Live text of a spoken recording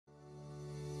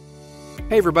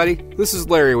Hey everybody, this is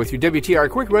Larry with your WTR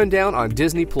Quick Rundown on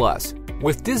Disney+.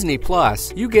 With Disney+,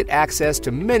 you get access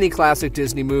to many classic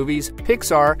Disney movies,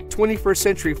 Pixar, 21st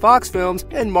Century Fox films,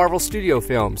 and Marvel Studio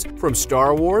films, from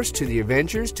Star Wars to the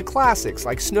Avengers to classics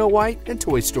like Snow White and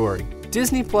Toy Story.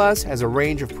 Disney+ has a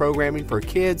range of programming for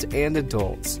kids and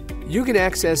adults. You can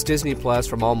access Disney+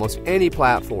 from almost any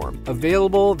platform,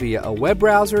 available via a web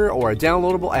browser or a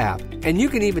downloadable app, and you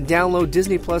can even download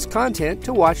Disney+ content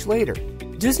to watch later.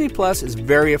 Disney Plus is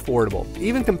very affordable,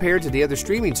 even compared to the other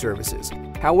streaming services.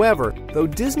 However, though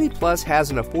Disney Plus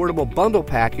has an affordable bundle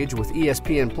package with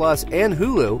ESPN Plus and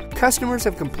Hulu, customers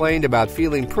have complained about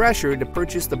feeling pressured to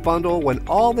purchase the bundle when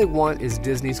all they want is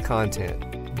Disney's content.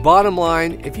 Bottom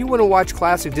line, if you want to watch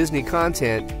classic Disney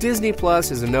content, Disney Plus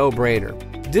is a no-brainer.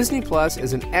 Disney Plus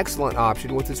is an excellent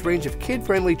option with its range of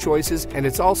kid-friendly choices, and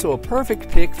it's also a perfect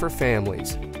pick for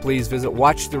families. Please visit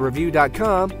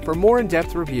WatchTheReview.com for more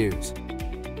in-depth reviews.